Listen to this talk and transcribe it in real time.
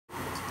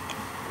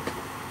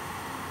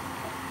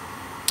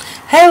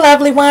Hey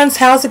lovely ones,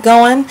 how's it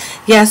going?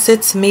 Yes,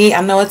 it's me. I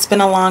know it's been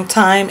a long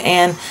time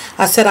and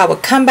I said I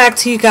would come back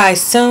to you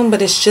guys soon,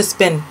 but it's just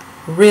been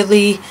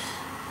really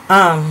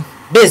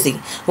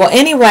busy. Well,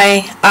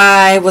 anyway,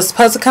 I was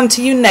supposed to come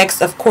to you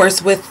next, of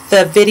course, with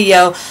the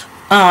video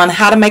on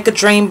how to make a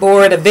dream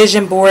board, a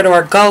vision board,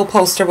 or a goal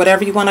poster,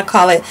 whatever you want to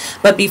call it.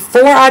 But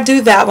before I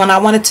do that one, I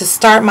wanted to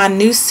start my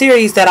new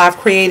series that I've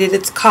created.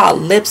 It's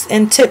called Lips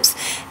and Tips,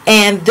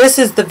 and this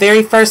is the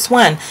very first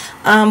one.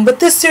 What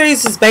this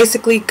series is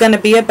basically going to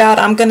be about,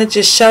 I'm going to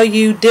just show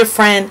you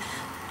different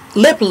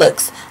lip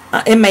looks.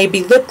 It may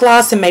be lip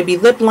gloss, it may be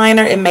lip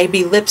liner, it may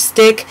be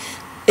lipstick.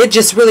 It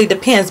just really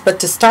depends. But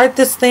to start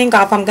this thing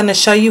off, I'm going to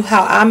show you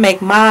how I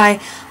make my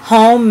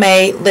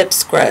homemade lip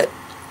scrub.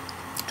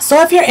 So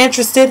if you're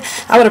interested,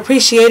 I would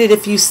appreciate it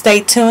if you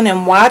stay tuned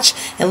and watch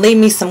and leave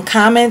me some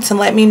comments and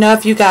let me know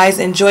if you guys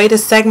enjoy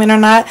this segment or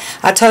not.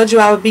 I told you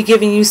I would be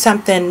giving you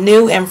something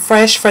new and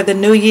fresh for the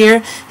new year.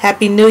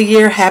 Happy New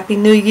Year, Happy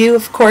New You,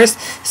 of course.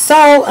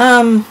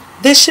 So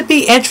this should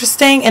be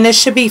interesting and it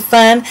should be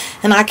fun,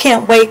 and I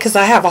can't wait because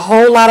I have a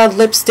whole lot of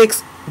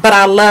lipsticks, but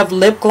I love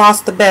lip gloss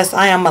the best.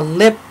 I am a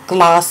lip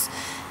gloss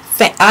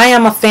fan. I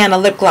am a fan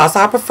of lip gloss.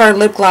 I prefer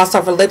lip gloss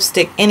over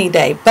lipstick any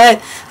day, but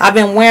I've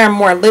been wearing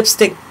more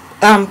lipstick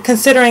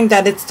considering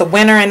that it's the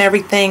winter and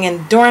everything,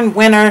 and during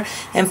winter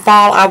and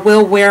fall I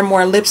will wear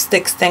more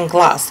lipsticks than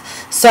gloss.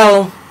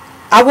 So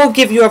I will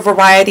give you a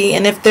variety,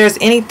 and if there's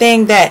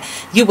anything that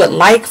you would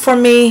like for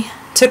me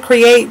to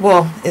create,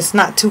 well, it's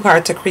not too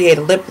hard to create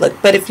a lip look,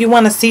 but if you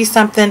want to see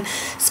something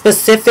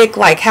specific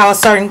like how a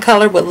certain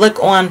color would look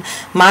on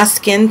my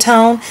skin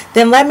tone,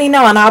 then let me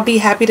know and I'll be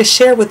happy to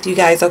share with you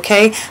guys.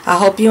 Okay, I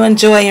hope you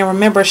enjoy, and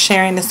remember,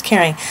 sharing is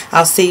caring.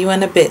 I'll see you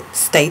in a bit.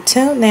 Stay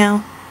tuned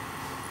now.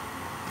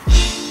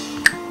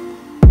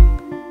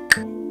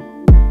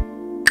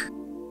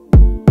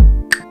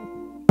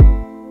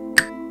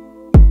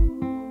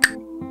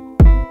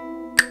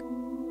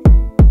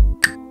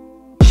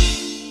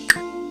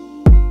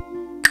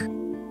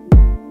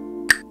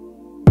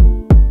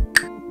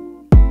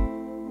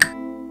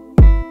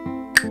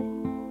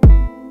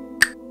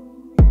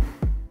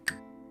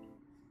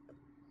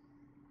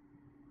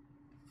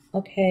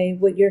 Okay,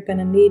 what you're going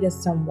to need is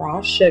some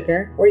raw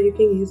sugar, or you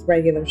can use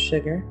regular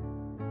sugar.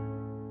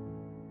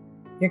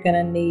 You're going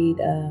to need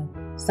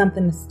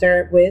something to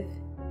stir it with,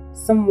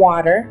 some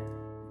water,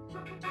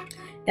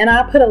 and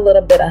I put a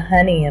little bit of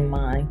honey in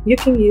mine. You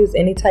can use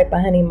any type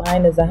of honey.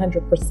 Mine is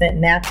 100%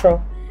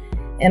 natural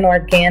and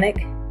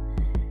organic.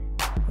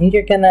 And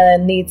you're going to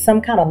need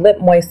some kind of lip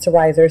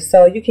moisturizer.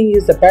 So you can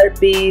use a Burt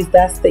Bees,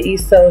 that's the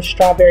ESO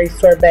Strawberry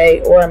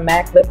Sorbet, or a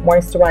MAC lip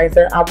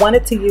moisturizer. I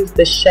wanted to use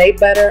the Shea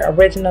Butter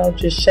original,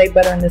 just Shea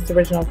Butter in this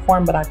original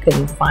form, but I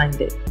couldn't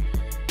find it.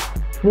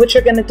 What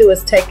you're going to do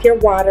is take your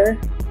water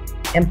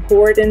and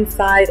pour it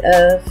inside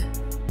of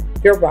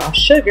your raw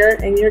sugar,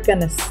 and you're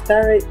going to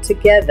stir it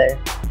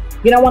together.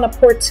 You don't want to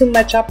pour too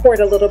much. I poured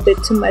a little bit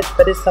too much,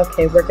 but it's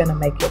okay. We're going to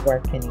make it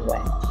work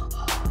anyway,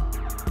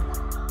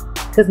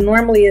 because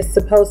normally it's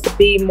supposed to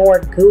be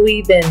more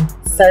gooey than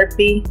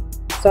syrupy.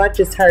 So I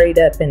just hurried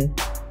up and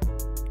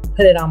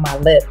put it on my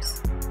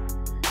lips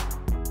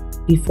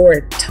before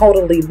it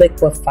totally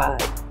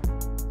liquefied.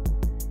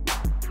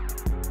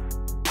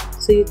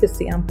 So you can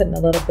see I'm putting a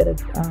little bit of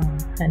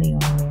honey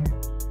on there.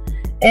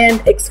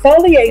 And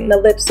exfoliating the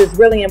lips is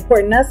really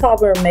important. That's all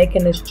we're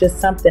making, is just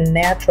something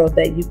natural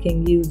that you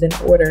can use in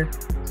order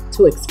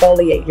to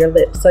exfoliate your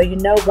lips. So you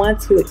know,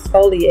 once you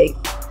exfoliate,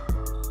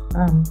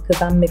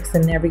 because I'm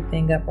mixing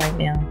everything up right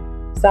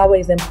now, it's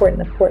always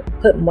important to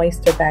put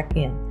moisture back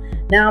in.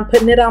 Now I'm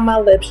putting it on my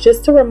lips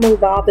just to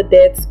remove all the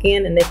dead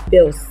skin, and it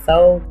feels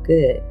so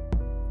good.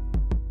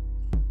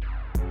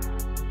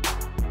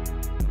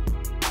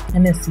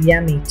 And it's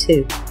yummy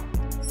too.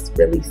 It's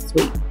really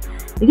sweet.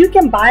 You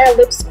can buy a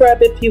lip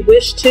scrub if you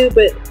wish to,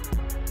 but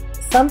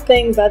some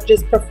things I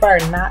just prefer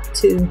not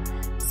to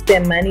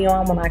spend money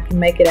on when I can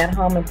make it at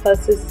home. And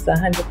plus, this is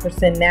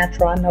 100%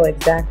 natural. I know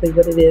exactly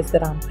what it is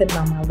that I'm putting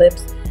on my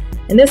lips,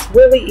 and it's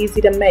really easy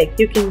to make.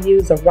 You can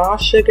use a raw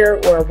sugar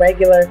or a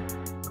regular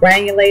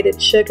granulated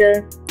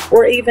sugar,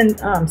 or even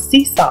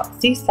sea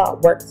salt. Sea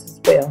salt works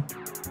as well.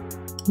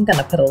 I'm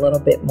gonna put a little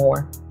bit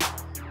more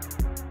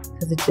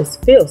because it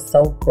just feels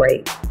so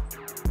great.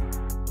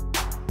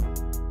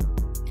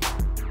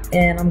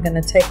 And I'm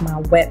gonna take my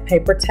wet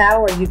paper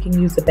towel, or you can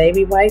use a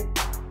baby wipe,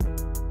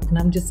 and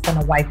I'm just going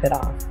to wipe it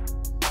off.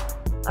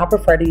 I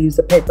prefer to use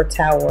a paper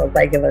towel or a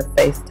regular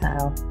face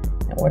towel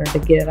in order to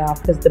get it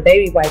off, because the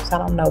baby wipes, I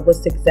don't know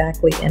what's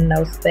exactly in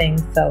those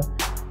things, so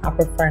I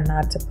prefer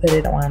not to put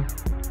it on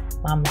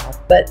my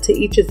mouth. But to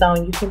each his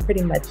own. You can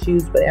pretty much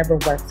use whatever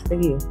works for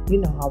you.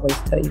 You know, I always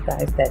tell you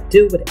guys that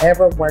do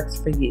whatever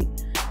works for you.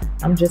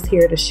 I'm just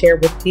here to share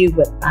with you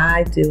what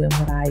I do and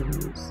what I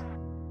use.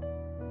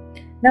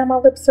 Now my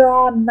lips are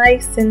all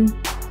nice and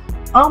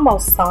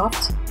almost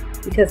soft,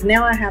 because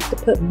now I have to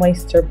put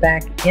moisture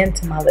back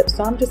into my lips.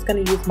 So I'm just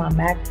going to use my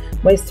MAC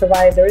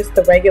moisturizer. It's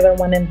the regular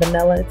one in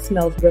vanilla. It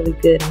smells really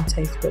good and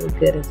tastes really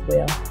good as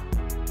well.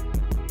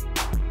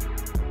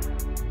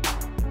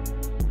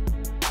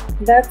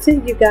 That's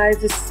it, you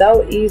guys. It's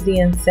so easy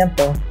and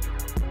simple.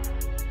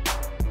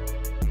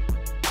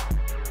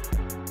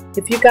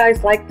 If you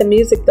guys like the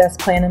music that's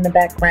playing in the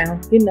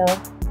background, you know,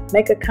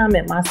 make a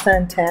comment. My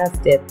son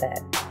Taz did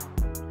that.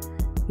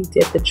 He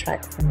did the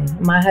track for me.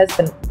 My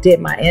husband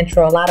did my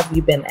intro. A lot of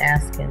you been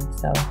asking,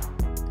 so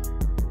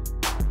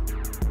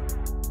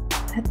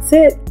that's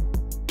it.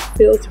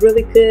 Feels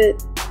really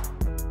good.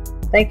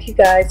 Thank you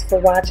guys for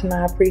watching.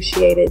 I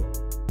appreciate it.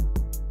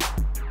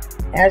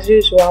 As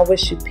usual, I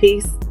wish you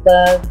peace,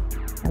 love,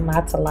 and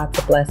lots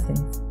of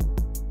blessings.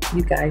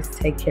 You guys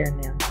take care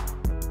now.